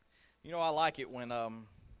You know, I like it when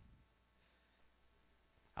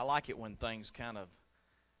things kind of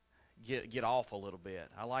get off a little bit.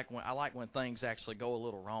 I like when things actually go a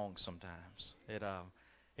little wrong sometimes. It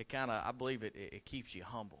kind of, I believe it keeps you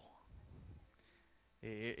humble.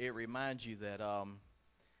 It reminds you that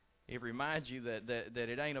that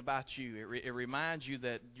it ain't about you. It reminds you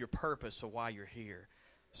that your purpose of why you're here.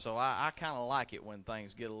 So I kind of like it when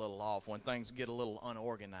things get a little off, when things get a little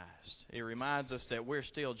unorganized. It reminds us that we're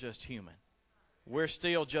still just human. We're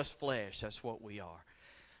still just flesh. That's what we are.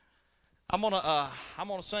 I'm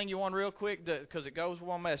gonna sing you one real quick because it goes with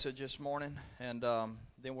one message this morning, and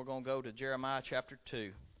then we're gonna go to Jeremiah chapter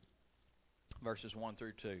 2, verses 1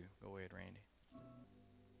 through 2. Go ahead, Randy.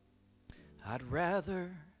 I'd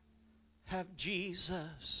rather have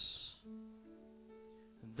Jesus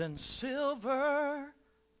than silver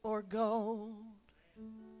or gold.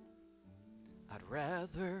 I'd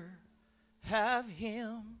rather have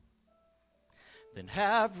Him than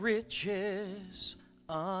have riches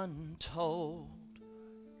untold.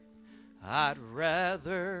 I'd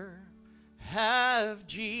rather have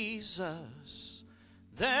Jesus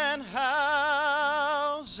than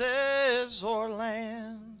houses or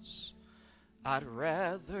lands. I'd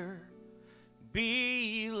rather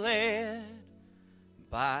be led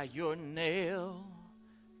by your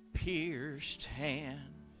nail-pierced hand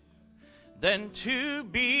than to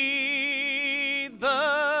be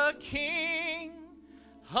the king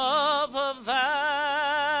of a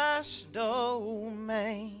vast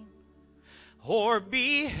domain, or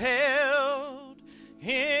be held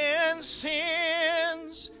in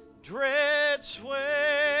sin's dread sway.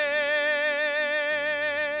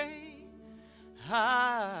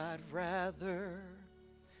 I'd rather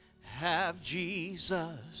have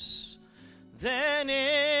Jesus than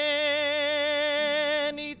anything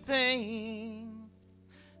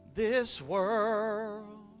this world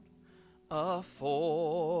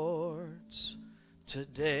affords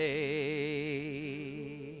today.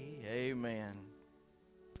 Amen.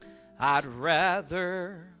 I'd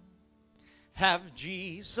rather have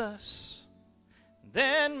Jesus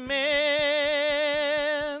than men's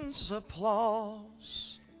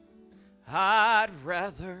applause. I'd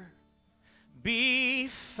rather be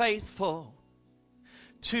faithful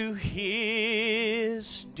to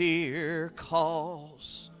His dear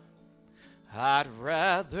cause. I'd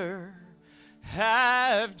rather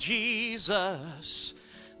have Jesus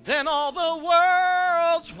than all the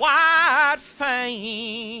world's wide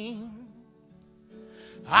fame.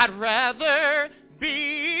 I'd rather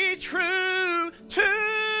be true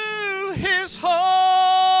to His holy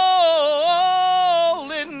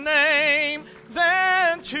name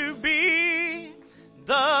than to be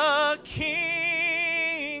the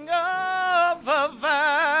king of a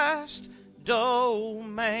vast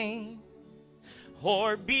domain,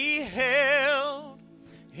 or be held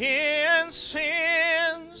in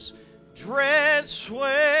sin's dread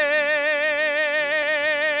sway.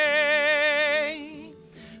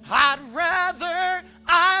 I'd rather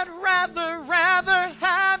have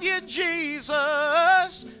you,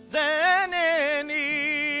 Jesus, than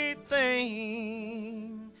anything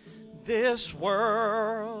this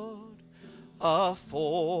world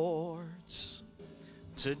affords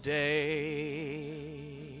today.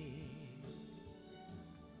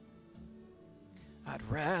 I'd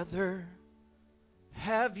rather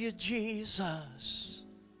have you, Jesus,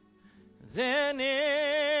 than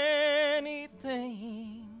anything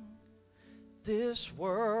this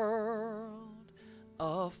world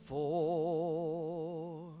affords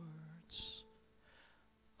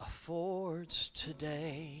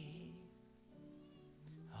today.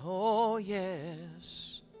 Oh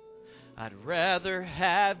yes, I'd rather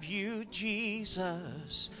have you,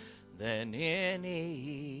 Jesus, than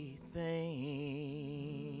anything.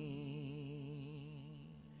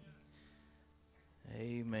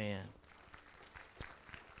 Amen.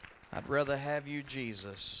 I'd rather have you,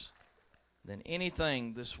 Jesus, than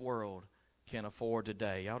anything this world can afford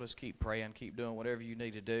today. Y'all just keep praying, keep doing whatever you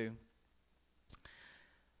need to do.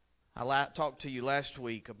 I talked to you last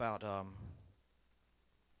week about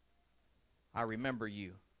I remember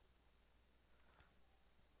you.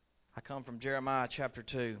 I come from Jeremiah chapter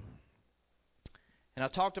 2. And I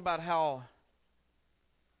talked about how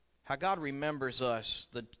God remembers us,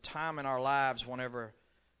 the time in our lives whenever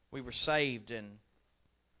we were saved, and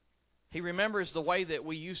He remembers the way that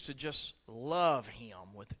we used to just love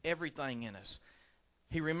Him with everything in us.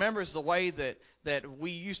 He remembers the way that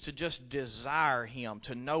we used to just desire Him,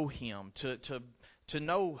 to know Him, to to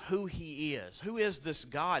know who He is. Who is this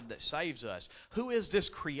God that saves us? Who is this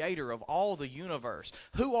creator of all the universe?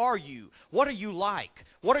 Who are you? What are you like?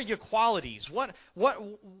 What are your qualities? What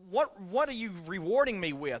are you rewarding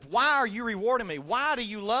me with? Why are you rewarding me? Why do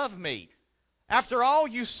you love me? After all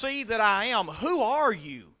you see that I am, who are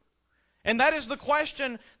you? And that is the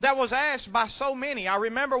question that was asked by so many. I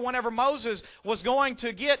remember whenever Moses was going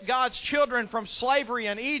to get God's children from slavery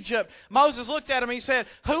in Egypt, Moses looked at him and he said,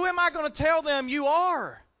 "Who am I going to tell them you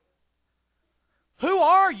are? Who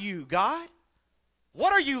are you, God?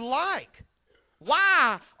 What are you like?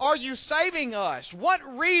 Why are you saving us? What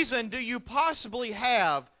reason do you possibly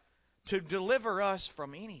have to deliver us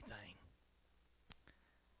from anything?"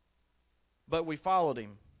 But we followed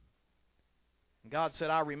Him. God said,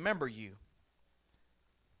 "I remember you,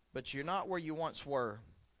 but you're not where you once were."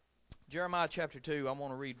 Jeremiah chapter 2, I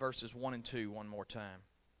want to read verses 1 and 2 one more time.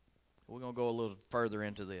 We're going to go a little further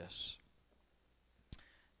into this.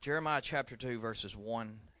 Jeremiah chapter 2, verses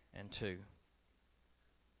 1 and 2.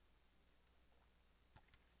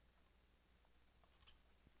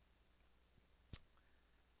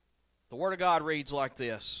 The Word of God reads like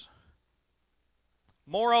this.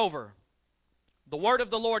 "Moreover, the word of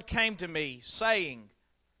the Lord came to me, saying,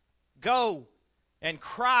 Go and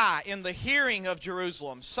cry in the hearing of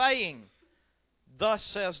Jerusalem, saying, Thus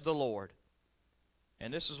says the Lord."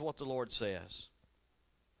 And this is what the Lord says.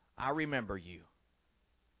 "I remember you,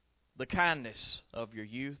 the kindness of your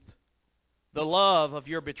youth, the love of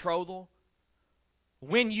your betrothal,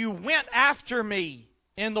 when you went after me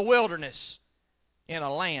in the wilderness, in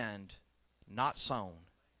a land not sown."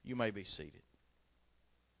 You may be seated.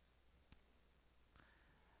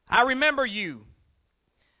 I remember you.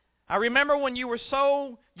 I remember when you were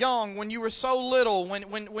so young, when you were so little,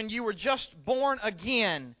 when you were just born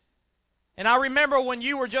again. And I remember when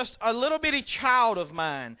you were just a little bitty child of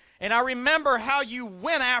mine. And I remember how you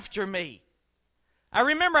went after me. I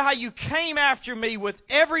remember how you came after me with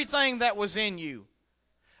everything that was in you.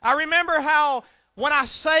 I remember how when I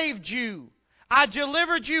saved you, I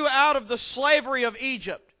delivered you out of the slavery of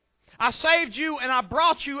Egypt. I saved you and I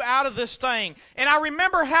brought you out of this thing. And I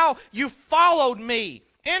remember how you followed me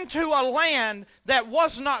into a land that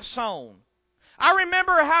was not sown. I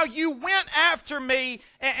remember how you went after me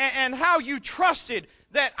and how you trusted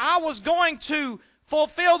that I was going to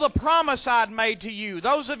fulfill the promise I'd made to you.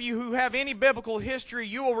 Those of you who have any biblical history,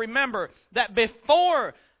 you will remember that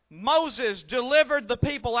before Moses delivered the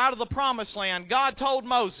people out of the promised land, God told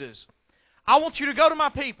Moses, "I want you to go to my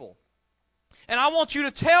people. And I want you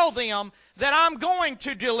to tell them that I'm going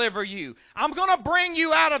to deliver you. I'm going to bring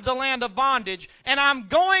you out of the land of bondage. And I'm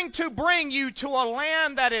going to bring you to a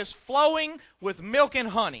land that is flowing with milk and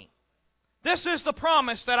honey. This is the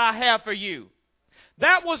promise that I have for you."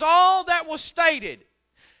 That was all that was stated.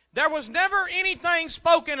 There was never anything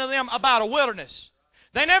spoken to them about a wilderness.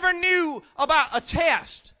 They never knew about a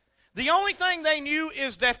test. The only thing they knew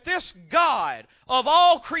is that this God of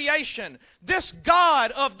all creation, this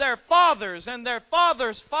God of their fathers and their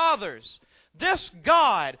fathers' fathers, this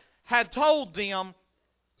God had told them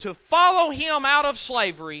to follow Him out of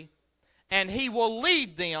slavery, and He will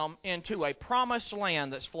lead them into a promised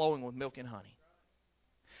land that's flowing with milk and honey.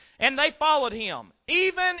 And they followed Him,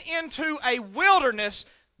 even into a wilderness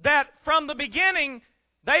that from the beginning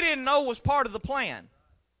they didn't know was part of the plan.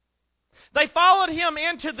 They followed Him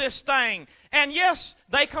into this thing. And yes,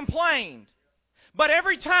 they complained. But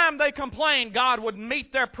every time they complained, God would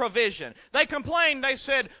meet their provision. They complained, they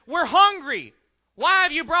said, "We're hungry. Why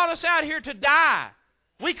have you brought us out here to die?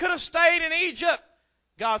 We could have stayed in Egypt."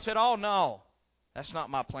 God said, "Oh no, that's not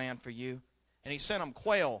my plan for you." And He sent them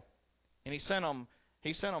quail. And He sent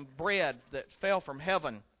them bread that fell from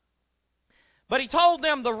heaven. But He told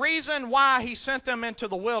them the reason why He sent them into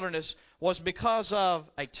the wilderness was because of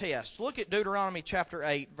a test. Look at Deuteronomy chapter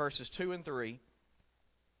 8, verses 2 and 3.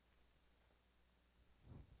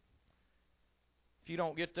 If you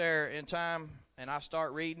don't get there in time and I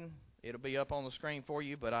start reading, it'll be up on the screen for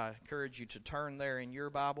you, but I encourage you to turn there in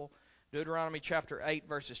your Bible. Deuteronomy chapter 8,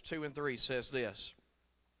 verses 2 and 3 says this.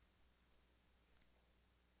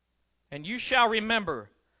 "And you shall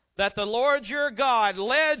remember that the Lord your God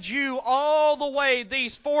led you all the way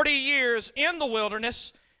these 40 years in the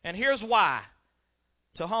wilderness." And here's why.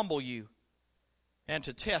 "To humble you and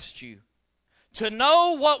to test you, to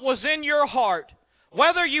know what was in your heart,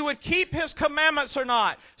 whether you would keep His commandments or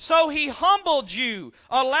not. So He humbled you,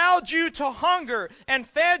 allowed you to hunger, and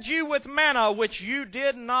fed you with manna, which you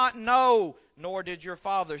did not know, nor did your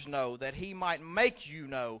fathers know, that He might make you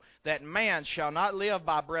know that man shall not live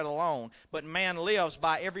by bread alone, but man lives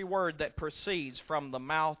by every word that proceeds from the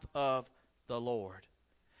mouth of the Lord."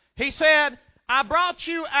 He said, I brought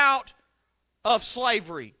you out of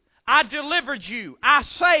slavery. I delivered you. I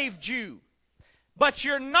saved you. But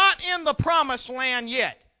you're not in the promised land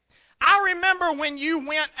yet. I remember when you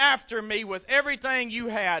went after me with everything you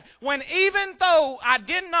had, when even though I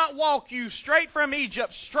did not walk you straight from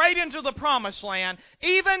Egypt, straight into the promised land,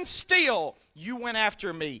 even still, you went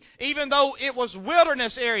after me. Even though it was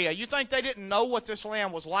wilderness area. You think they didn't know what this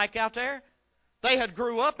land was like out there? They had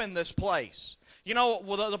grew up in this place. You know,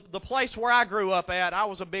 the place where I grew up at, I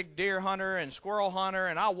was a big deer hunter and squirrel hunter,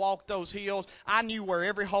 and I walked those hills. I knew where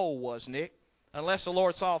every hole was, Nick, unless the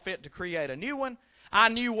Lord saw fit to create a new one. I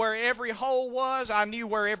knew where every hole was. I knew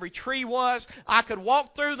where every tree was. I could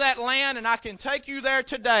walk through that land, and I can take you there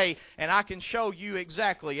today, and I can show you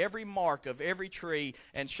exactly every mark of every tree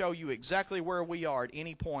and show you exactly where we are at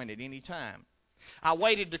any point, at any time. I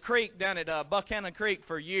waded the creek down at Buckhannon Creek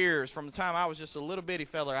for years. From the time I was just a little bitty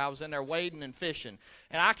fella, I was in there wading and fishing.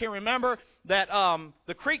 And I can remember that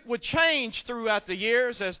the creek would change throughout the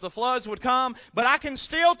years as the floods would come. But I can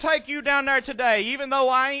still take you down there today, even though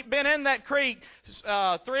I ain't been in that creek 3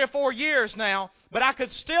 or 4 years now. But I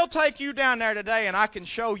could still take you down there today, and I can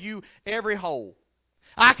show you every hole.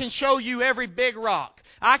 I can show you every big rock.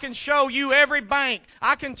 I can show you every bank.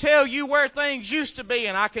 I can tell you where things used to be,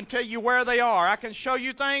 and I can tell you where they are. I can show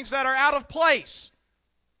you things that are out of place.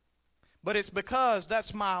 But it's because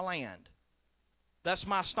that's my land. That's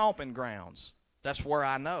my stomping grounds. That's where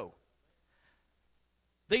I know.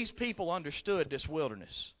 These people understood this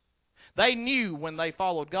wilderness. They knew when they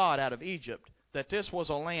followed God out of Egypt that this was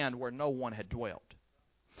a land where no one had dwelt.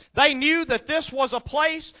 They knew that this was a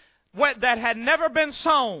place that had never been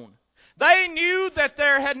sown. They knew that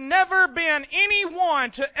there had never been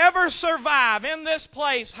anyone to ever survive in this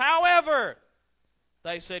place. However,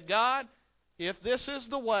 they said, God, if this is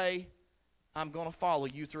the way, I'm going to follow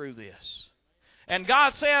you through this. And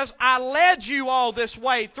God says, I led you all this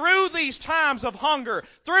way through these times of hunger,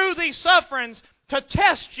 through these sufferings to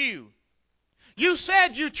test you. You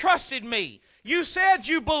said you trusted me. You said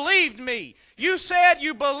you believed me. You said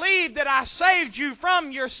you believed that I saved you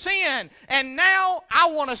from your sin. And now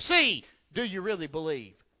I want to see, do you really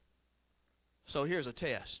believe? So here's a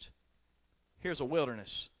test. Here's a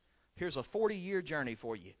wilderness. Here's a 40-year journey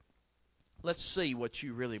for you. Let's see what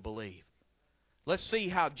you really believe. Let's see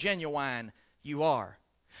how genuine you are.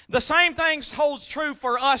 The same thing holds true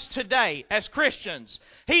for us today as Christians.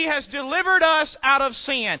 He has delivered us out of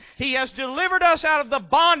sin. He has delivered us out of the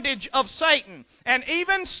bondage of Satan. And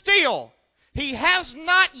even still, He has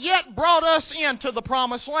not yet brought us into the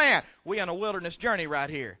promised land. We're in a wilderness journey right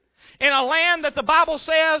here. In a land that the Bible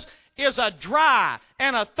says is a dry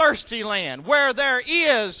and a thirsty land where there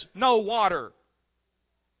is no water.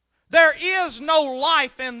 There is no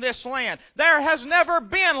life in this land. There has never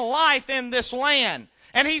been life in this land.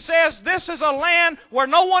 And He says, this is a land where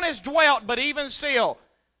no one has dwelt, but even still,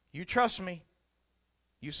 you trust me.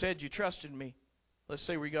 You said you trusted me. Let's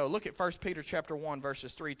see where we go. Look at 1 Peter chapter 1,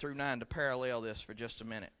 verses 3 through 9 to parallel this for just a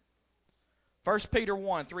minute. 1 Peter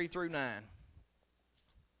 1, 3 through 9.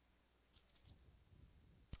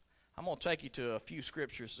 I'm going to take you to a few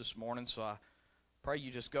scriptures this morning, so I pray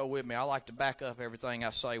you just go with me. I like to back up everything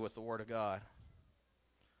I say with the Word of God.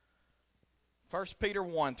 1 Peter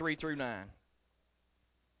 1, 3 through 9.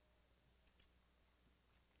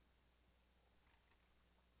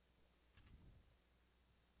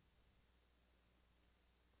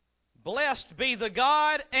 Blessed be the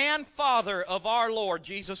God and Father of our Lord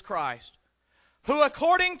Jesus Christ, who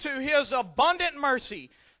according to His abundant mercy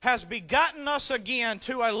has begotten us again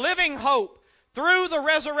to a living hope through the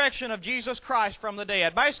resurrection of Jesus Christ from the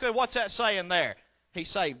dead. Basically, what's that saying there? He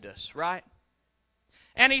saved us, right?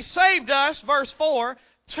 And He saved us, verse 4,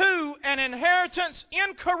 to an inheritance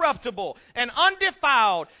incorruptible and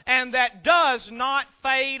undefiled, and that does not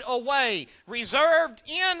fade away, reserved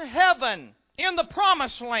in heaven, in the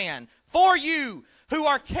promised land, for you who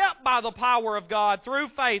are kept by the power of God through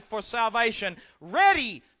faith for salvation,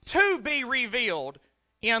 ready to be revealed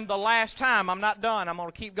in the last time. I'm not done. I'm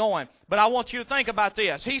going to keep going. But I want you to think about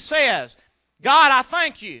this. He says, God, I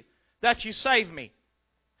thank you that you saved me.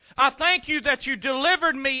 I thank you that you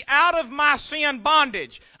delivered me out of my sin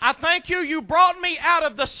bondage. I thank you you brought me out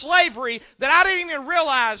of the slavery that I didn't even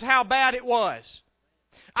realize how bad it was.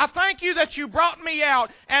 I thank you that you brought me out,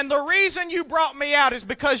 and the reason you brought me out is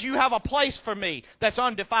because you have a place for me that's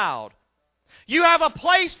undefiled. You have a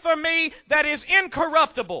place for me that is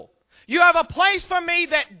incorruptible. You have a place for me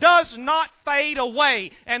that does not fade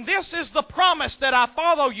away. And this is the promise that I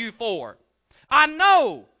follow you for. I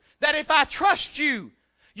know that if I trust you,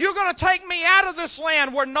 you're going to take me out of this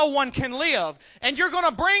land where no one can live. And you're going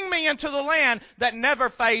to bring me into the land that never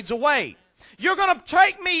fades away. You're going to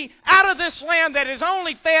take me out of this land that is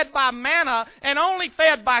only fed by manna and only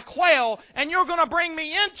fed by quail, and you're going to bring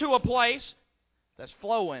me into a place that's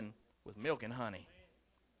flowing with milk and honey.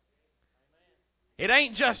 It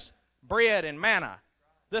ain't just bread and manna.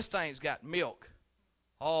 This thing's got milk.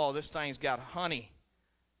 Oh, this thing's got honey.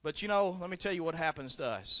 But let me tell you what happens to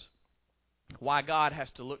us. Why God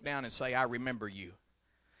has to look down and say, I remember you.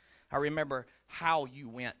 I remember how you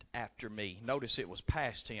went after me. Notice it was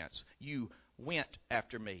past tense. You went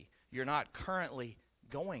after me. You're not currently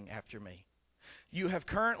going after me. You have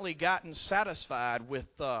currently gotten satisfied with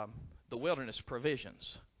the wilderness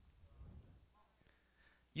provisions.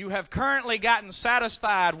 You have currently gotten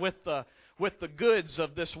satisfied with the goods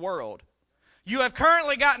of this world. You have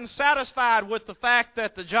currently gotten satisfied with the fact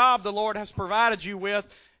that the job the Lord has provided you with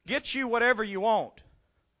gets you whatever you want.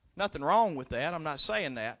 Nothing wrong with that. I'm not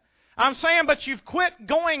saying that. I'm saying, but you've quit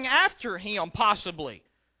going after Him, possibly.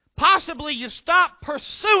 Possibly you stopped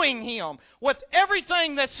pursuing Him with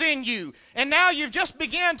everything that's in you. And now you've just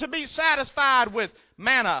begun to be satisfied with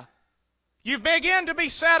manna. You've begun to be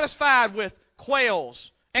satisfied with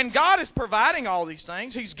quails. And God is providing all these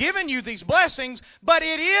things. He's given you these blessings, but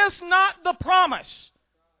it is not the promise.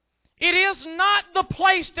 It is not the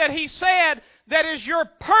place that He said that is your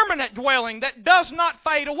permanent dwelling that does not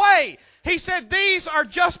fade away. He said these are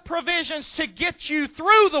just provisions to get you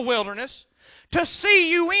through the wilderness, to see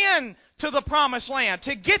you in to the promised land,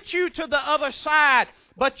 to get you to the other side.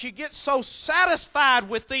 But you get so satisfied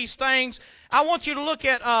with these things. I want you to look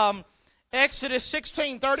at Exodus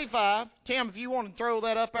 16:35. Tim, if you want to throw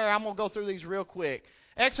that up there, I'm going to go through these real quick.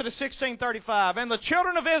 Exodus 16:35. And the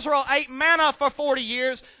children of Israel ate manna for 40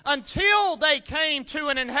 years until they came to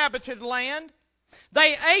an inhabited land.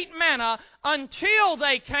 They ate manna until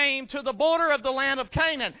they came to the border of the land of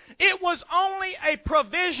Canaan. It was only a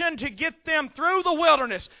provision to get them through the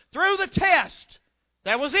wilderness, through the test.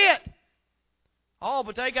 That was it. Oh,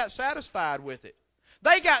 but they got satisfied with it.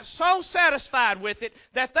 They got so satisfied with it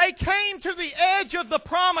that they came to the edge of the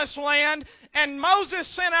promised land, and Moses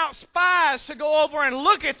sent out spies to go over and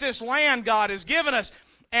look at this land God has given us.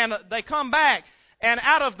 And they come back. And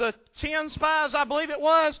out of the 10 spies, I believe it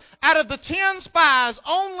was, out of the 10 spies,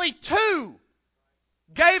 only 2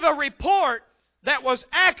 gave a report that was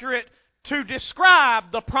accurate to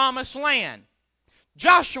describe the promised land.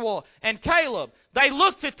 Joshua and Caleb, they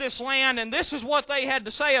looked at this land, and this is what they had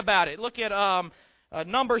to say about it. Look at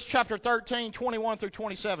Numbers chapter 13, 21 through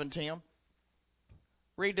 27, Tim.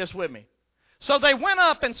 Read this with me. So they went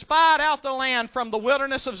up and spied out the land from the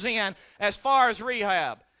wilderness of Zin as far as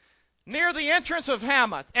Rehob, near the entrance of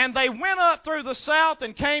Hamath. And they went up through the south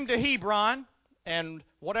and came to Hebron, and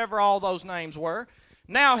whatever all those names were.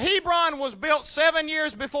 Now Hebron was built 7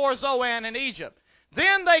 years before Zoan in Egypt.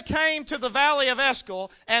 Then they came to the valley of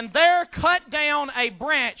Eshcol, and there cut down a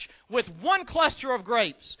branch with one cluster of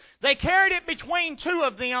grapes. They carried it between 2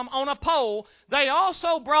 of them on a pole. They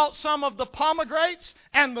also brought some of the pomegranates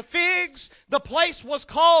and the figs. The place was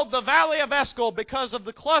called the valley of Eshcol because of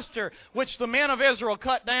the cluster which the men of Israel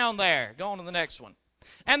cut down there. Go on to the next one.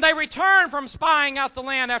 And they returned from spying out the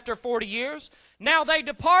land after 40 years. Now they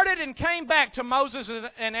departed and came back to Moses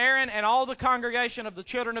and Aaron and all the congregation of the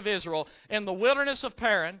children of Israel in the wilderness of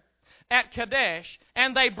Paran at Kadesh.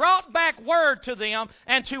 And they brought back word to them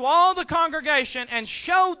and to all the congregation and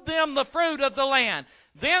showed them the fruit of the land.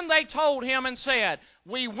 Then they told him and said,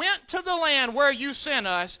 we went to the land where you sent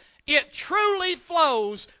us. It truly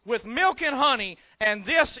flows with milk and honey, and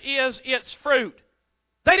this is its fruit.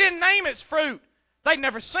 They didn't name its fruit. They'd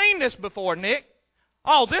never seen this before, Nick.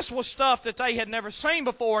 Oh, this was stuff that they had never seen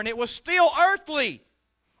before, and it was still earthly.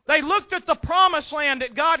 They looked at the promised land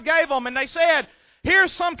that God gave them, and they said,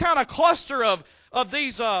 here's some kind of cluster of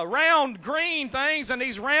these round green things and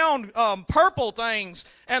these round purple things,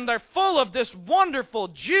 and they're full of this wonderful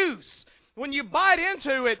juice. When you bite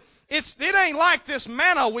into it, it ain't like this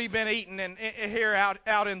manna we've been eating here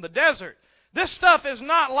out in the desert. This stuff is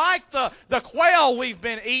not like the quail we've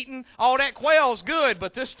been eating. Oh, that quail's good,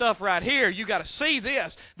 but this stuff right here, you got to see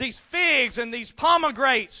this. These figs and these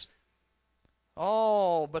pomegranates.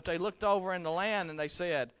 Oh, but they looked over in the land and they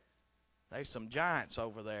said, there's some giants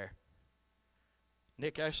over there.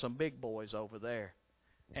 Nick, there's some big boys over there.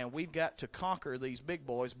 And we've got to conquer these big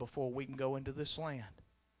boys before we can go into this land.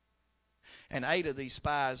 And 8 of these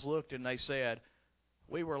spies looked and they said,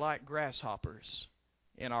 we were like grasshoppers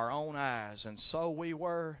in our own eyes, and so we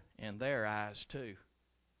were in their eyes too.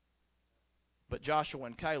 But Joshua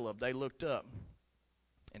and Caleb, they looked up,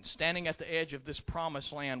 and standing at the edge of this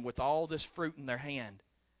promised land with all this fruit in their hand,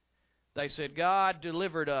 they said, God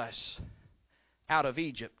delivered us out of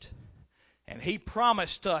Egypt, And He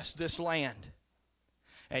promised us this land.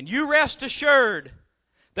 And you rest assured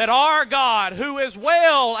that our God, who is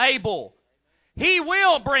well able, He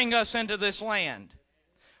will bring us into this land.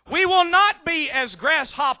 We will not be as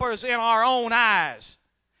grasshoppers in our own eyes.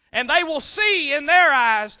 And they will see in their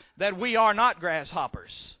eyes that we are not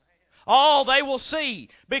grasshoppers. All they will see,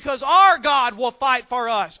 because our God will fight for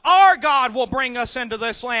us. Our God will bring us into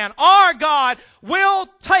this land. Our God will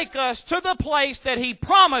take us to the place that He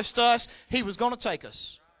promised us He was going to take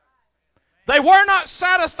us. They were not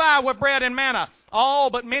satisfied with bread and manna. Oh,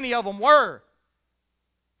 but many of them were.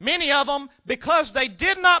 Many of them, because they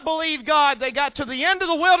did not believe God, they got to the end of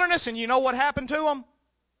the wilderness, and you know what happened to them?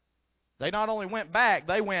 They not only went back,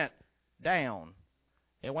 they went down.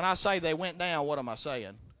 And when I say they went down, what am I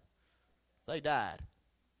saying? They died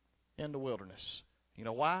in the wilderness. You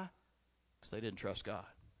know why? Because they didn't trust God.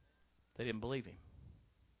 They didn't believe Him.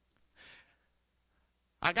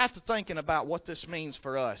 I got to thinking about what this means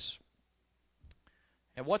for us.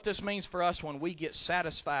 And what this means for us when we get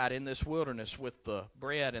satisfied in this wilderness with the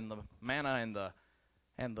bread and the manna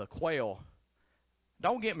and the quail.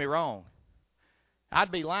 Don't get me wrong.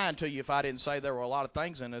 I'd be lying to you if I didn't say there were a lot of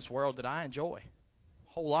things in this world that I enjoy.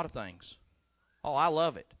 A whole lot of things. Oh, I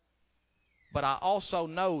love it. But I also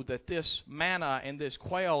know that this manna and this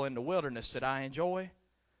quail in the wilderness that I enjoy,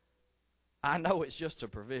 I know it's just a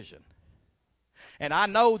provision. And I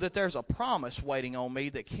know that there's a promise waiting on me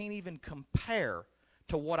that can't even compare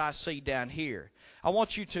to what I see down here. I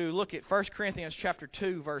want you to look at 1 Corinthians chapter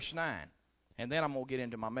 2, verse 9. And then I'm going to get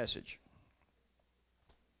into my message.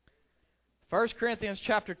 1 Corinthians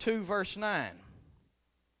chapter 2, verse 9.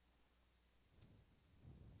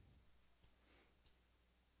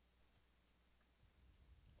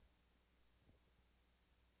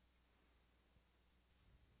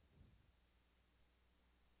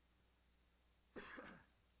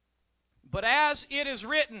 But as it is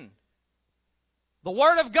written, the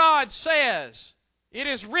Word of God says, it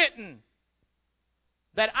is written,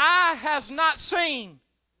 that eye has not seen.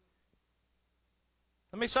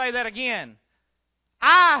 Let me say that again.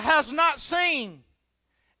 Eye has not seen,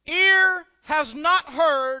 ear has not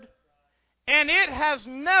heard, and it has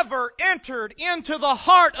never entered into the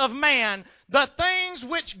heart of man the things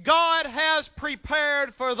which God has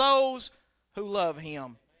prepared for those who love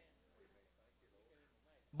Him.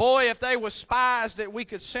 Boy, if there was spies that we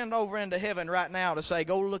could send over into heaven right now to say,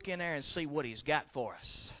 go look in there and see what He's got for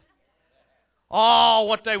us. Oh,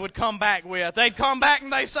 what they would come back with. They'd come back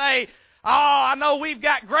and they say, oh, I know we've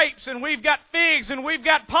got grapes and we've got figs and we've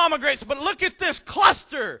got pomegranates, but look at this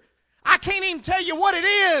cluster. I can't even tell you what it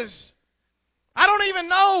is. I don't even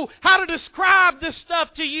know how to describe this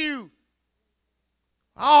stuff to you.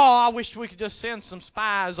 Oh, I wish we could just send some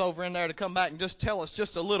spies over in there to come back and just tell us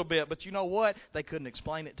just a little bit. But you know what? They couldn't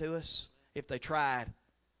explain it to us if they tried.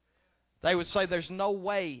 They would say, there's no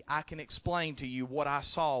way I can explain to you what I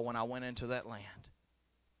saw when I went into that land.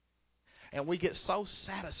 And we get so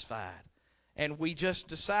satisfied, and we just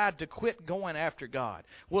decide to quit going after God.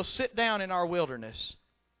 We'll sit down in our wilderness.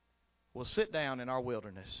 We'll sit down in our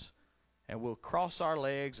wilderness, and we'll cross our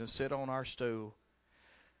legs and sit on our stool.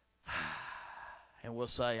 And we'll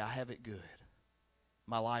say, I have it good.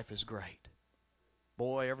 My life is great.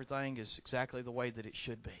 Boy, everything is exactly the way that it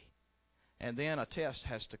should be. And then a test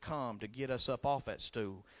has to come to get us up off that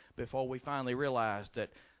stool before we finally realize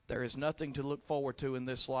that there is nothing to look forward to in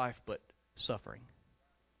this life but suffering.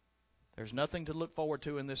 There's nothing to look forward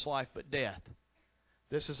to in this life but death.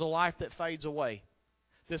 This is a life that fades away.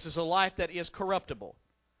 This is a life that is corruptible.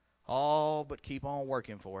 Oh, but keep on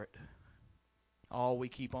working for it. Oh, we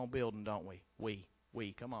keep on building, don't we?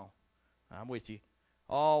 We, come on. I'm with you.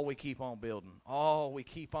 Oh, we keep on building. Oh, we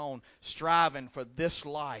keep on striving for this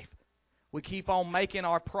life. We keep on making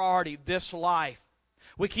our priority this life.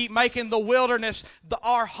 We keep making the wilderness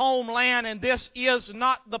our homeland, and this is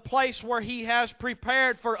not the place where He has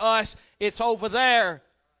prepared for us. It's over there.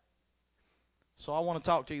 So I want to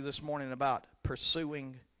talk to you this morning about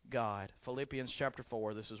pursuing God. Philippians chapter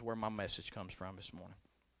 4, this is where my message comes from this morning.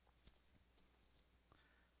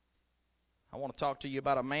 I want to talk to you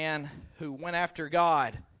about a man who went after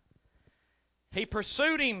God. He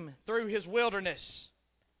pursued Him through his wilderness.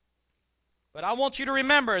 But I want you to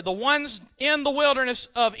remember, the ones in the wilderness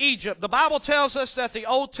of Egypt, the Bible tells us that the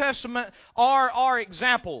Old Testament are our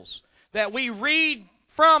examples, that we read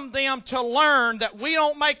from them to learn that we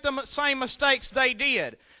don't make the same mistakes they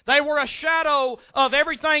did. They were a shadow of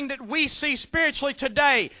everything that we see spiritually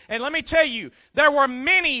today. And let me tell you, there were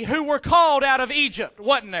many who were called out of Egypt,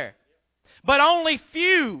 wasn't there? But only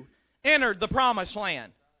few entered the promised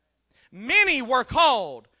land. Many were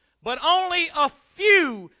called, but only a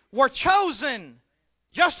few were chosen.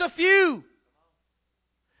 Just a few.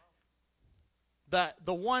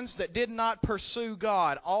 The ones that did not pursue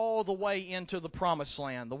God all the way into the promised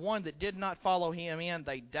land, the one that did not follow Him in,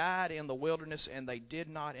 they died in the wilderness and they did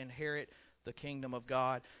not inherit the kingdom of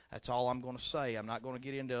God. That's all I'm going to say. I'm not going to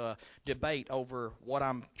get into a debate over what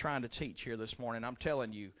I'm trying to teach here this morning. I'm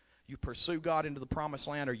telling you, you pursue God into the promised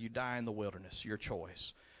land or you die in the wilderness. Your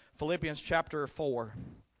choice. Philippians chapter 4,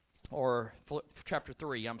 or chapter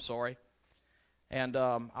 3, I'm sorry. And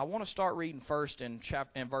I want to start reading first in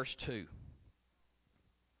verse 2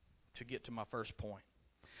 to get to my first point.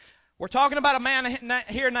 We're talking about a man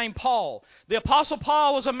here named Paul. The Apostle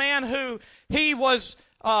Paul was a man who he was,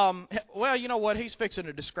 well, you know what? He's fixing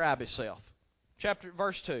to describe himself.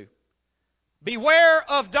 Verse 2. Beware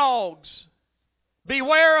of dogs.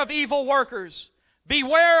 Beware of evil workers.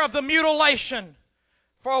 Beware of the mutilation.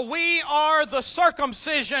 For we are the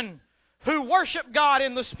circumcision who worship God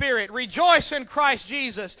in the Spirit, rejoice in Christ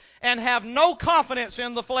Jesus, and have no confidence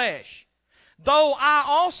in the flesh. Though I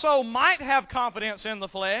also might have confidence in the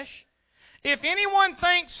flesh, if anyone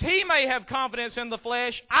thinks he may have confidence in the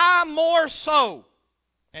flesh, I more so.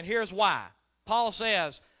 And here's why. Paul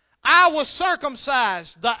says, I was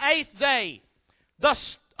circumcised the 8th day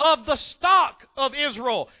of the stock of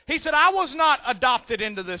Israel. He said, I was not adopted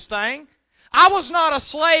into this thing. I was not a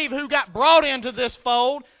slave who got brought into this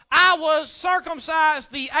fold. I was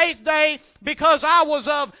circumcised the 8th day because I was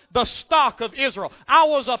of the stock of Israel. I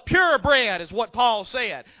was a purebred, is what Paul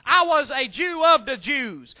said. I was a Jew of the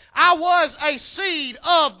Jews. I was a seed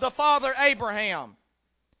of the father Abraham.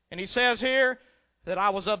 And he says here that I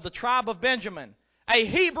was of the tribe of Benjamin, a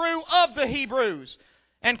Hebrew of the Hebrews.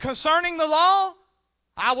 And concerning the law,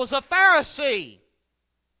 I was a Pharisee.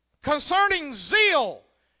 Concerning zeal,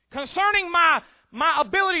 concerning my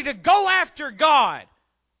ability to go after God,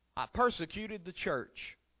 I persecuted the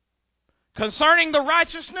church. Concerning the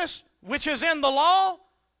righteousness which is in the law,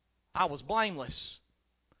 I was blameless.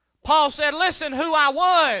 Paul said, listen who I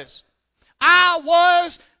was. I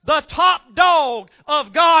was the top dog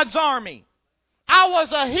of God's army. I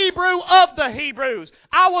was a Hebrew of the Hebrews.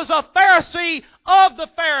 I was a Pharisee of the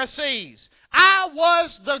Pharisees. I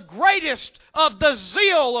was the greatest of the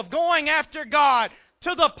zeal of going after God,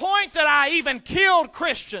 to the point that I even killed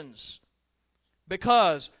Christians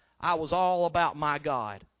because I was all about my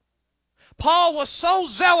God. Paul was so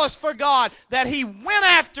zealous for God that he went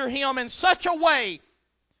after Him in such a way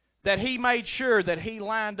that he made sure that he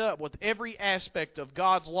lined up with every aspect of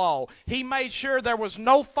God's law. He made sure there was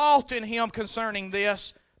no fault in him concerning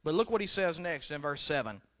this. But look what he says next in verse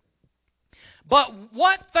 7. But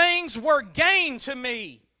what things were gain to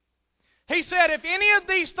me? He said, if any of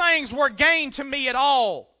these things were gain to me at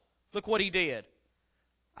all, look what he did.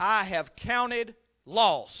 I have counted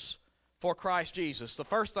loss for Christ Jesus. The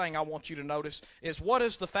first thing I want you to notice is, what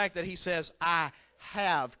is the fact that he says, I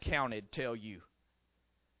have counted, tell you?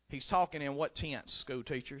 He's talking in what tense, school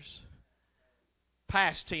teachers?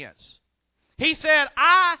 Past tense. He said,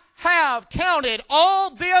 I have counted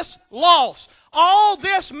all this loss. All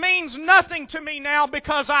this means nothing to me now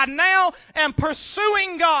because I now am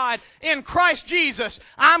pursuing God in Christ Jesus.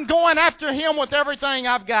 I'm going after Him with everything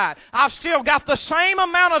I've got. I've still got the same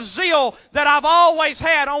amount of zeal that I've always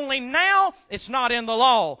had, only now it's not in the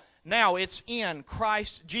law. Now it's in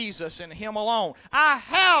Christ Jesus and Him alone. I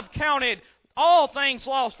have counted all things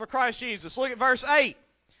lost for Christ Jesus. Look at verse 8.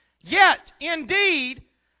 Yet, indeed,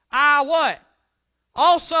 I what?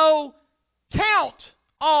 Also count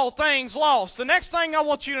all things lost. The next thing I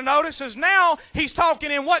want you to notice is now he's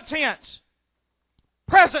talking in what tense?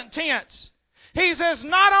 Present tense. He says,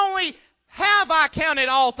 not only have I counted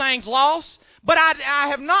all things lost, but I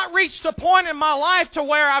have not reached a point in my life to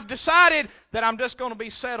where I've decided that I'm just going to be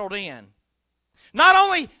settled in. Not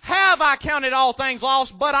only have I counted all things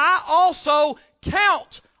lost, but I also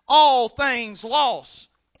count all things lost.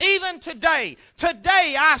 Even today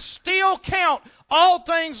I still count all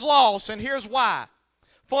things lost, and here's why.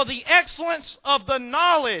 For the excellence of the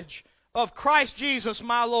knowledge of Christ Jesus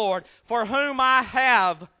my Lord, for whom I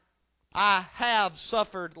have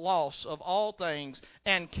suffered loss of all things,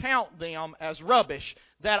 and count them as rubbish,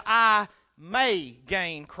 that I may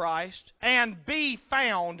gain Christ, and be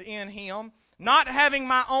found in Him, not having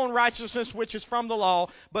my own righteousness which is from the law,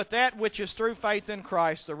 but that which is through faith in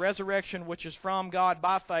Christ, the resurrection which is from God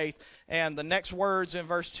by faith. And the next words in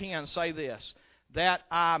verse 10 say this, that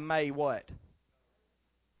I may what?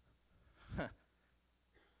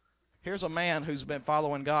 Here's a man who's been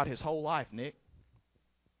following God his whole life, Nick.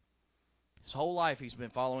 His whole life he's been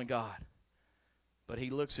following God. But he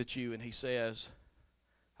looks at you and he says,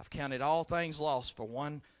 I've counted all things lost for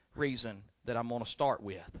one reason that I'm going to start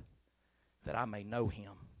with. that I may know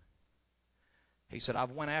Him. He said,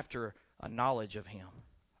 I've went after a knowledge of Him.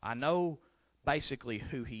 I know basically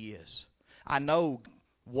who He is. I know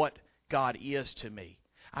what God is to me.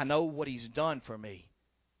 I know what He's done for me.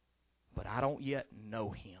 But I don't yet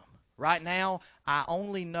know Him. Right now, I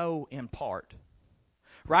only know in part.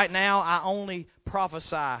 Right now, I only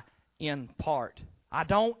prophesy in part. I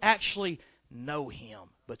don't actually know Him.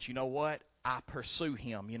 But you know what? I pursue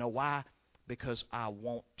Him. You know why? Because I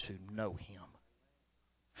want to know Him.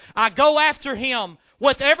 I go after Him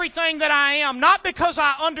with everything that I am, not because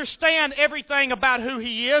I understand everything about who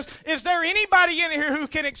He is. Is there anybody in here who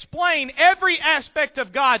can explain every aspect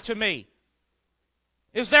of God to me?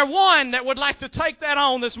 Is there one that would like to take that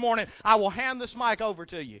on this morning? I will hand this mic over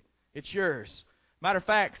to you. It's yours. Matter of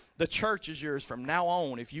fact, the church is yours from now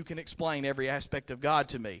on if you can explain every aspect of God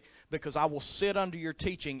to me. Because I will sit under your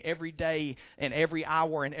teaching every day and every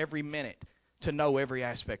hour and every minute to know every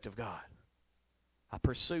aspect of God. I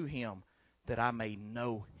pursue Him that I may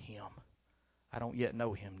know Him. I don't yet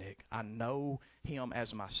know Him, Nick. I know Him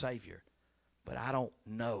as my Savior. But I don't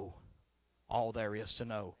know all there is to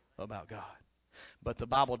know about God. But the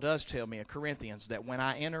Bible does tell me in Corinthians that when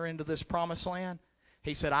I enter into this promised land,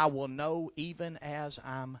 He said, I will know even as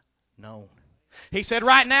I'm known. He said,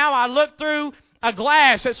 right now I look through a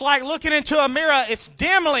glass. It's like looking into a mirror. It's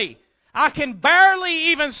dimly. I can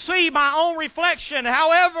barely even see my own reflection.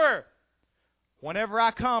 However, whenever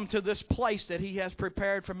I come to this place that He has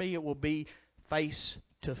prepared for me, it will be face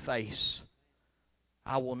to face.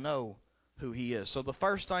 I will know who He is. So the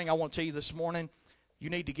first thing I want to tell you this morning, you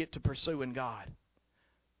need to get to pursuing God.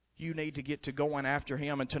 You need to get to going after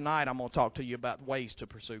Him. And tonight I'm going to talk to you about ways to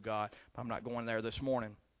pursue God. I'm not going there this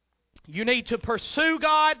morning. You need to pursue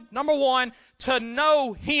God, number one, to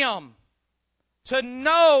know Him. To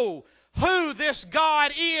know who this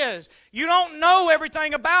God is. You don't know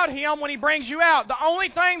everything about Him when He brings you out. The only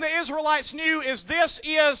thing the Israelites knew is this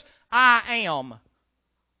is I am.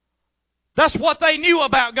 That's what they knew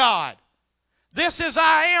about God. This is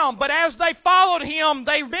I am. But as they followed Him,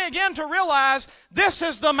 they began to realize this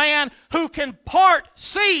is the man who can part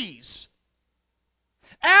seas.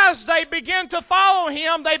 As they begin to follow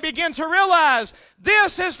Him, they begin to realize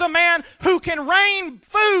this is the man who can rain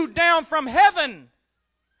food down from heaven.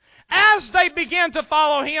 As they begin to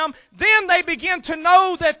follow Him, then they begin to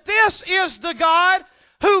know that this is the God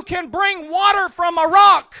who can bring water from a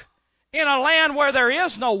rock in a land where there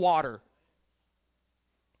is no water.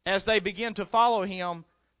 As they begin to follow Him,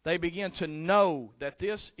 they begin to know that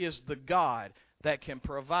this is the God that can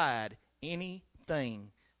provide anything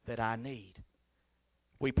that I need.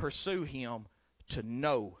 We pursue Him to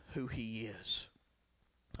know who He is.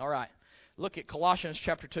 All right. Look at Colossians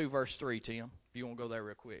chapter 2, verse 3, Tim. If you want to go there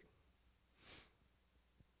real quick.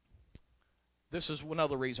 This is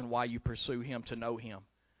another reason why you pursue Him, to know Him.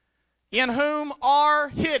 In whom are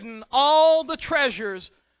hidden all the treasures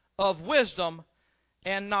of wisdom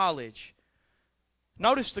and knowledge.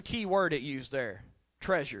 Notice the key word it used there.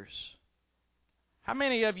 Treasures. How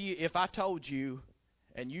many of you, if I told you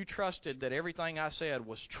and you trusted that everything I said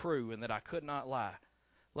was true and that I could not lie,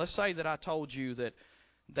 let's say that I told you that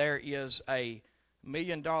there is a $1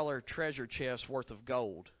 million treasure chest worth of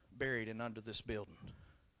gold buried in under this building.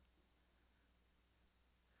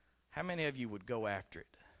 How many of you would go after it?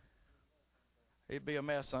 It'd be a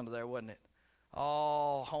mess under there, wouldn't it?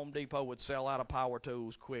 Oh, Home Depot would sell out of power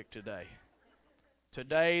tools quick today.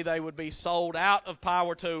 Today they would be sold out of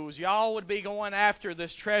power tools. Y'all would be going after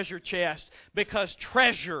this treasure chest because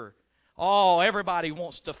treasure, everybody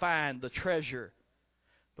wants to find the treasure.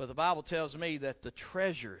 But the Bible tells me that the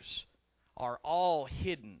treasures are all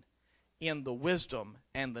hidden in the wisdom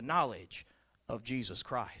and the knowledge of Jesus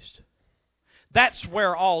Christ. That's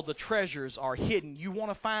where all the treasures are hidden. You want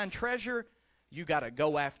to find treasure? You got to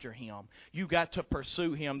go after Him. You got to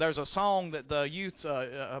pursue Him. There's a song that the youth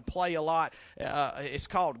play a lot. It's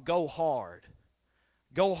called Go Hard.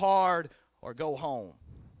 Go hard or go home.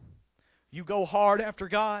 You go hard after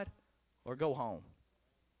God or go home.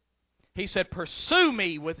 He said, pursue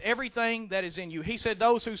me with everything that is in you. He said,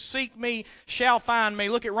 those who seek me shall find me.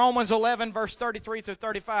 Look at Romans 11, verse 33 through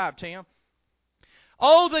 35, Tim.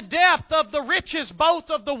 Oh, the depth of the riches, both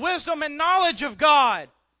of the wisdom and knowledge of God.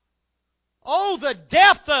 Oh, the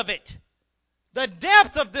depth of it. The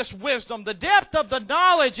depth of this wisdom, the depth of the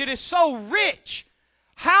knowledge, it is so rich.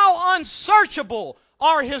 How unsearchable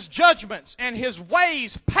are His judgments and His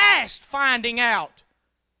ways past finding out.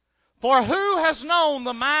 For who has known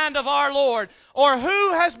the mind of our Lord? Or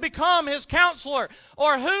who has become His counselor?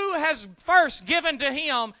 Or who has first given to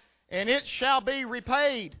Him, and it shall be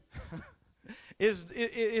repaid?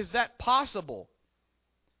 Is that possible?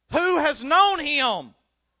 Who has known Him?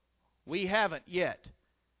 We haven't yet.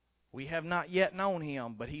 We have not yet known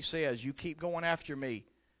Him. But He says, you keep going after me.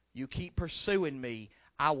 You keep pursuing me.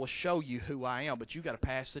 I will show you who I am. But you've got to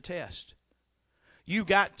pass the test. You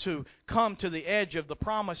got to come to the edge of the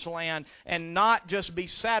promised land and not just be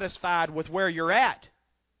satisfied with where you're at.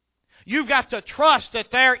 You've got to trust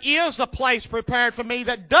that there is a place prepared for me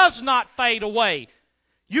that does not fade away.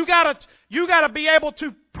 You got to be able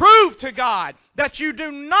to prove to God that you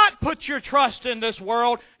do not put your trust in this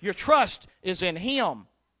world. Your trust is in Him.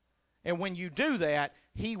 And when you do that,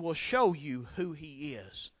 He will show you who He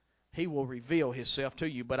is. He will reveal Himself to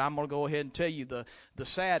you. But I'm going to go ahead and tell you the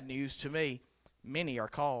sad news to me. Many are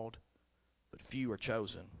called, but few are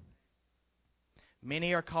chosen.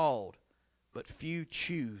 Many are called, but few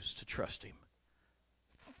choose to trust Him.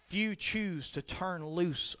 Few choose to turn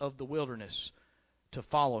loose of the wilderness to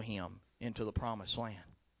follow Him into the promised land.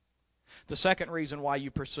 The second reason why you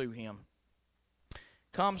pursue Him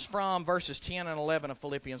comes from verses 10 and 11 of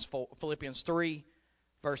Philippians 3,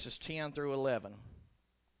 verses 10 through 11.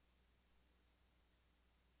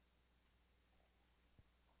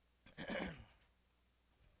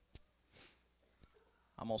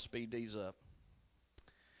 I'm going to speed these up.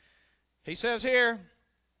 He says here,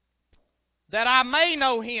 that I may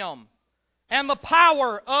know Him and the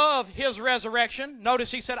power of His resurrection.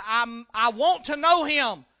 Notice he said, I want to know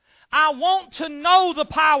Him. I want to know the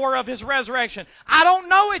power of His resurrection. I don't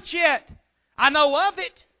know it yet. I know of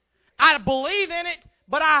it. I believe in it,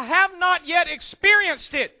 but I have not yet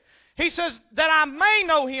experienced it. He says, that I may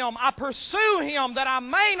know Him. I pursue Him that I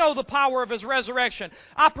may know the power of His resurrection.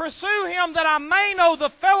 I pursue Him that I may know the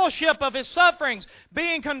fellowship of His sufferings,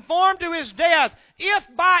 being conformed to His death, if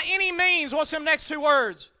by any means, what's them next two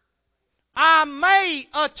words? I may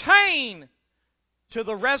attain to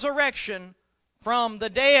the resurrection from the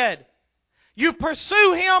dead. You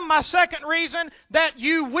pursue Him, my second reason, that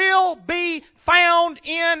you will be found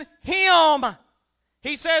in Him.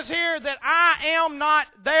 He says here that I am not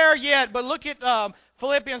there yet. But look at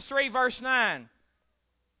Philippians 3 verse 9.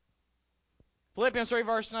 Philippians 3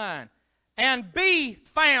 verse 9. And be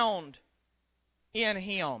found in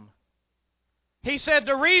Him. He said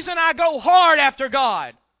the reason I go hard after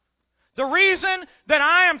God, the reason that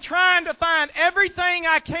I am trying to find everything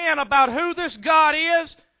I can about who this God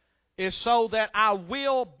is so that I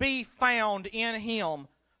will be found in Him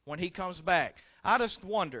when He comes back. I just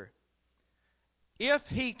wonder, if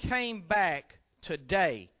He came back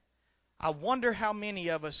today, I wonder how many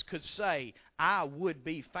of us could say, I would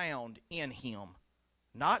be found in Him.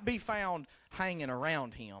 Not be found hanging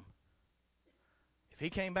around Him. If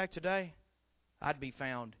He came back today, I'd be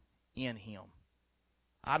found in Him.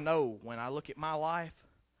 I know when I look at my life,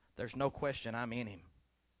 there's no question I'm in Him.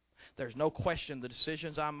 There's no question the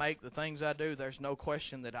decisions I make, the things I do, there's no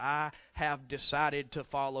question that I have decided to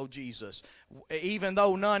follow Jesus. Even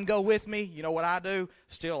though none go with me, you know what I do?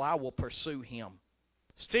 Still, I will pursue Him.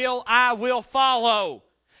 Still, I will follow.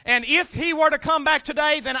 And if He were to come back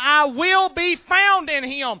today, then I will be found in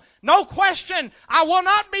Him. No question, I will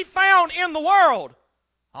not be found in the world.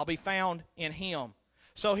 I'll be found in Him.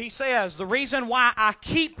 So he says, the reason why I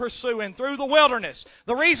keep pursuing through the wilderness,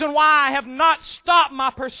 the reason why I have not stopped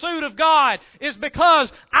my pursuit of God is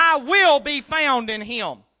because I will be found in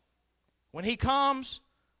Him. When He comes,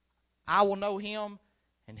 I will know Him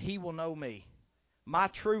and He will know me. My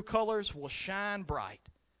true colors will shine bright.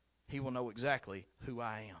 He will know exactly who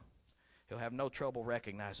I am. He'll have no trouble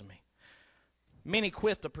recognizing me. Many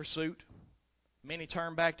quit the pursuit. Many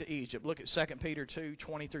turn back to Egypt. Look at 2 Peter 2,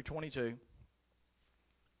 20 through 22.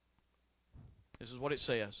 This is what it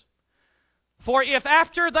says. For if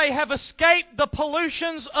after they have escaped the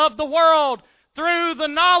pollutions of the world through the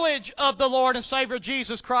knowledge of the Lord and Savior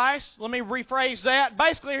Jesus Christ, let me rephrase that.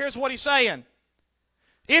 Basically, here's what he's saying.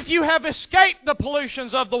 If you have escaped the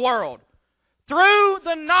pollutions of the world through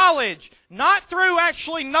the knowledge, not through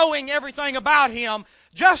actually knowing everything about Him,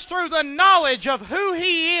 just through the knowledge of who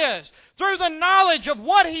He is, through the knowledge of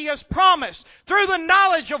what He has promised, through the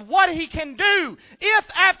knowledge of what He can do. If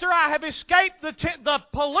after I have escaped the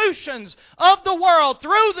pollutions of the world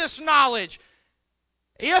through this knowledge,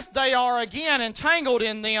 if they are again entangled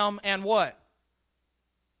in them and what?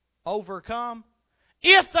 Overcome.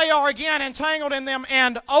 If they are again entangled in them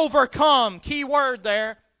and overcome, key word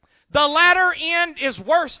there, the latter end is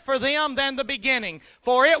worse for them than the beginning.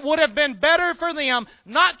 For it would have been better for them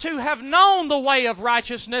not to have known the way of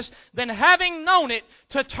righteousness than having known it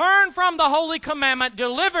to turn from the holy commandment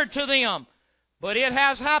delivered to them. But it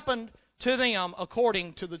has happened to them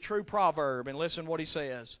according to the true proverb. And listen what he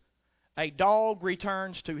says. A dog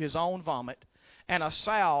returns to his own vomit, and a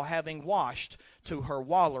sow having washed to her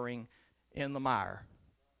wallowing in the mire.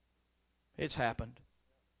 It's happened.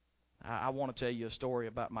 I want to tell you a story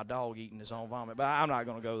about my dog eating his own vomit, but I'm not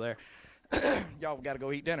going to go there. Y'all got to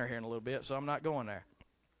go eat dinner here in a little bit, so I'm not going there.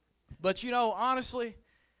 But, you know, honestly,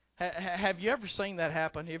 have you ever seen that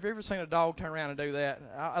happen? Have you ever seen a dog turn around and do that?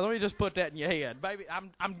 Let me just put that in your head. Baby,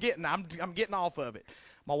 I'm getting off of it.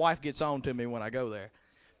 My wife gets on to me when I go there.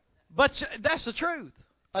 But that's the truth.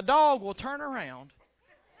 A dog will turn around.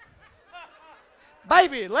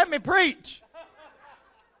 Baby, let me preach.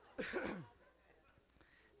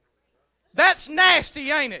 That's nasty,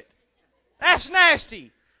 ain't it? That's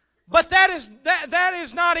nasty. But that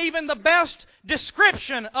is not even the best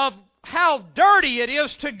description of how dirty it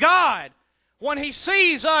is to God when He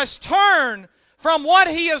sees us turn from what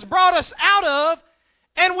He has brought us out of,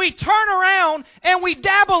 and we turn around and we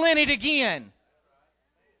dabble in it again.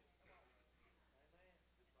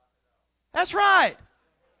 That's right.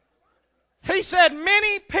 He said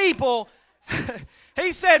many people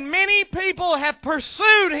have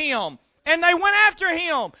pursued Him, and they went after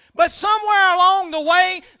Him. But somewhere along the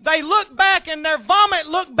way, they looked back and their vomit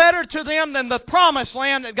looked better to them than the promised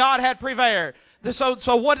land that God had prepared.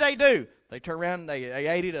 So what did they do? They turned around and they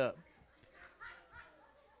ate it up.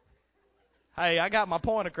 Hey, I got my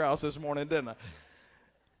point across this morning, didn't I?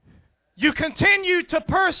 You continue to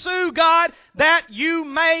pursue God that you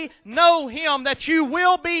may know Him, that you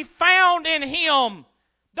will be found in Him.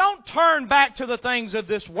 Don't turn back to the things of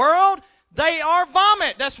this world. They are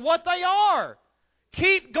vomit. That's what they are.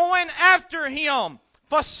 Keep going after Him.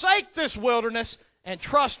 Forsake this wilderness and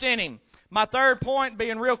trust in Him. My third point,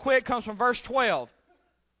 being real quick, comes from verse 12.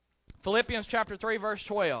 Philippians chapter 3, verse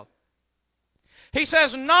 12. He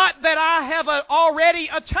says, "Not that I have already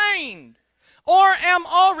attained or am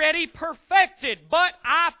already perfected, but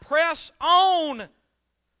I press on,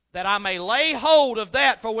 that I may lay hold of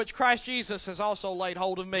that for which Christ Jesus has also laid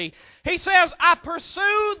hold of me." He says, I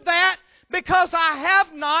pursue that because I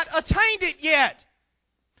have not attained it yet.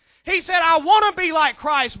 He said, I want to be like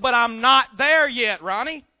Christ, but I'm not there yet,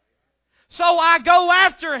 Ronnie. So I go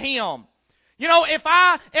after Him. You know, if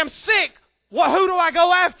I am sick, who do I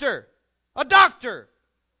go after? A doctor.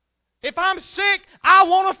 If I'm sick, I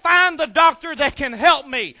want to find the doctor that can help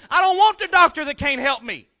me. I don't want the doctor that can't help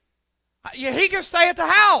me. He can stay at the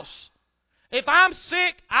house. If I'm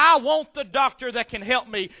sick, I want the doctor that can help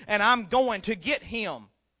me, and I'm going to get him.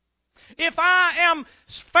 If I am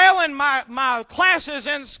failing my classes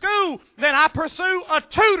in school, then I pursue a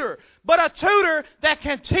tutor, but a tutor that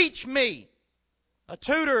can teach me. A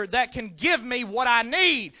tutor that can give me what I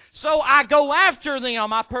need. So I go after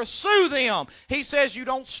them. I pursue them. He says you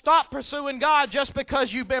don't stop pursuing God just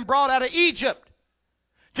because you've been brought out of Egypt.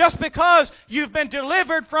 Just because you've been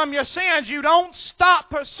delivered from your sins, you don't stop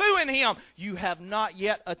pursuing Him. You have not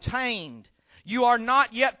yet attained. You are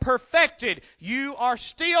not yet perfected. You are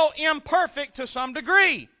still imperfect to some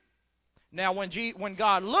degree. Now, when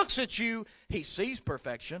God looks at you, He sees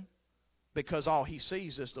perfection because all He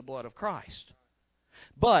sees is the blood of Christ.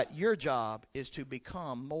 But your job is to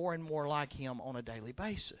become more and more like Him on a daily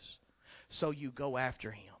basis. So you go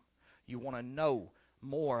after Him. You want to know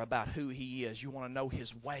more about who He is. You want to know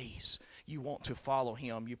His ways. You want to follow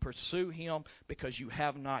Him. You pursue Him because you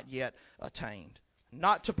have not yet attained.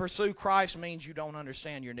 Not to pursue Christ means you don't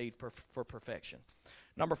understand your need for perfection.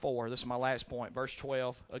 Number 4, this is my last point, verse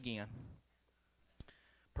 12 again.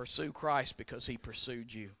 Pursue Christ because He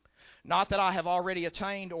pursued you. Not that I have already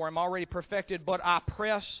attained or am already perfected, but I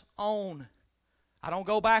press on. I don't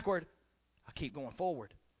go backward. I keep going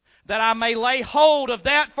forward. That I may lay hold of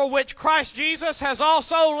that for which Christ Jesus has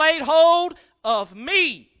also laid hold of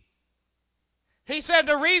me. He said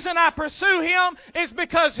the reason I pursue Him is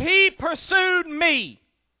because He pursued me.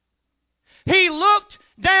 He looked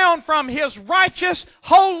down from His righteous,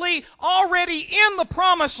 holy, already in the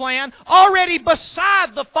promised land, already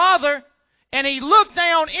beside the Father, and He looked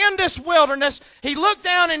down in this wilderness, He looked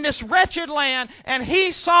down in this wretched land, and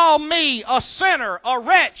He saw me, a sinner, a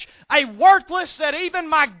wretch, a worthless, that even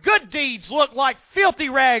my good deeds looked like filthy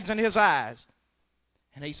rags in His eyes.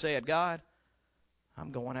 And He said, God,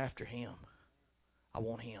 I'm going after Him. I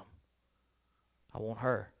want Him. I want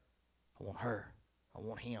her. I want her. I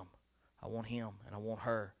want him. I want him. And I want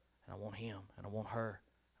her. And I want him. And I want her.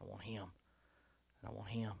 I want him. And I want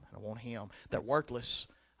him. And I want him. They're worthless.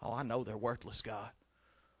 Oh, I know they're worthless, God.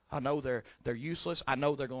 I know they're useless. I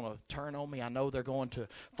know they're going to turn on me. I know they're going to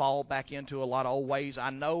fall back into a lot of old ways. I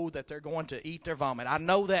know that they're going to eat their vomit. I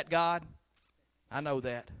know that, God. I know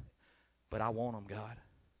that. But I want them, God.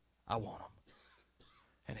 I want them.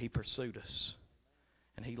 And He pursued us.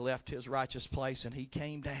 And He left His righteous place and He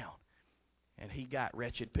came down. and He got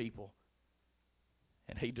wretched people,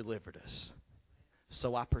 and He delivered us.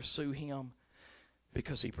 So I pursue Him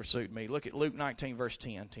because He pursued me. Look at Luke 19, verse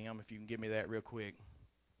 10, Tim, if you can give me that real quick.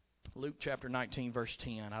 Luke chapter 19, verse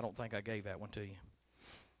 10. I don't think I gave that one to you.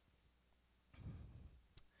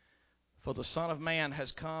 For the Son of Man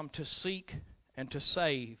has come to seek and to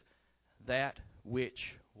save that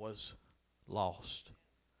which was lost.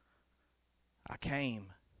 I came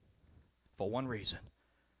for one reason,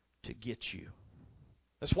 to get you.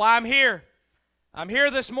 That's why I'm here. I'm here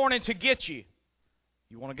this morning to get you.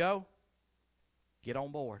 You want to go? Get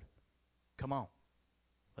on board. Come on.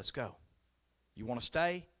 Let's go. You want to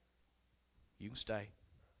stay? You can stay.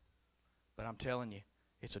 But I'm telling you,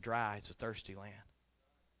 it's a dry, it's a thirsty land.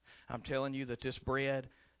 I'm telling you that this bread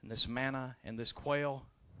and this manna and this quail,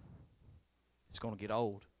 it's going to get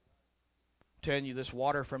old. I'm telling you, this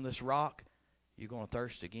water from this rock, you're going to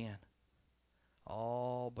thirst again.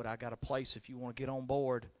 Oh, but I got a place if you want to get on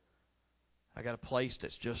board. I got a place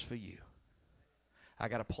that's just for you. I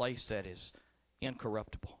got a place that is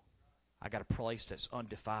incorruptible. I got a place that's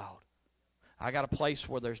undefiled. I got a place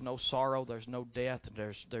where there's no sorrow, there's no death,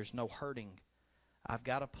 there's no hurting. I've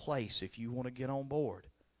got a place if you want to get on board.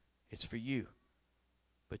 It's for you.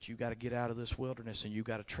 But you got to get out of this wilderness and you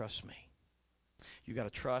got to trust me. You got to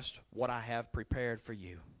trust what I have prepared for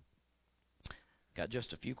you. Got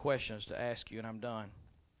just a few questions to ask you and I'm done.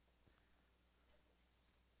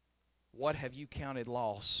 What have you counted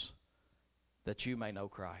loss that you may know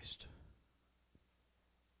Christ?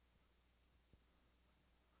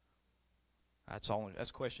 That's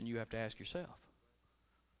a question you have to ask yourself.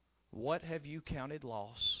 What have you counted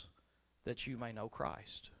loss that you may know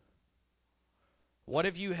Christ? What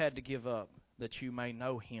have you had to give up that you may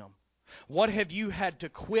know Him? What have you had to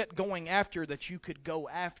quit going after that you could go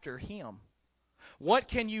after Him? What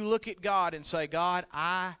can you look at God and say, God,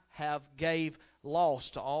 I have gave loss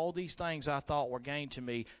to all these things I thought were gain to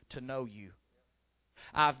me to know you.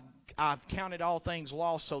 I've counted all things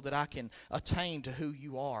lost so that I can attain to who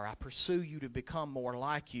you are. I pursue you to become more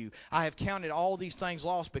like you. I have counted all these things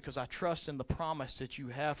lost because I trust in the promise that you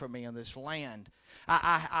have for me in this land.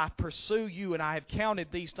 I pursue you and I have counted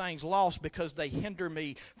these things lost because they hinder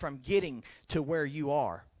me from getting to where you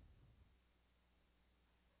are.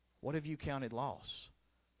 What have you counted loss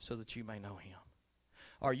so that you may know Him?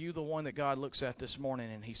 Are you the one that God looks at this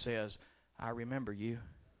morning and He says, I remember you,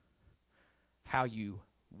 how you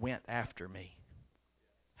went after me,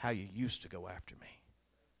 how you used to go after me.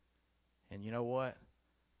 And you know what?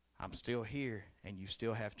 I'm still here and you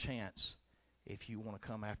still have chance if you want to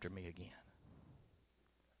come after me again.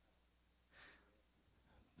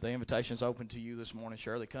 The invitation's open to you this morning.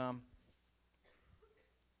 Shirley, come.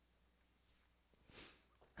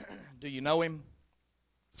 Do you know Him?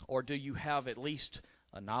 Or do you have at least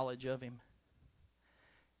a knowledge of Him?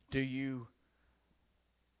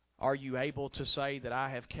 Are you able to say that I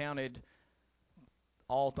have counted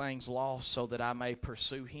all things lost so that I may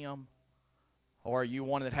pursue Him? Or are you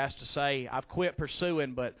one that has to say, I've quit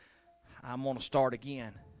pursuing, but I'm going to start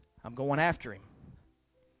again. I'm going after Him.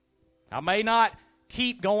 I may not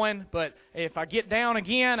keep going, but if I get down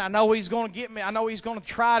again, I know He's going to get me. I know He's going to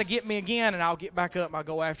try to get me again, and I'll get back up and I'll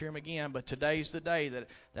go after Him again. But today's the day that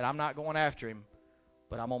I'm not going after Him,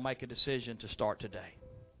 but I'm going to make a decision to start today.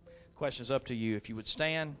 The question's up to you. If you would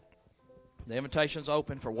stand, the invitation's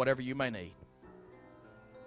open for whatever you may need.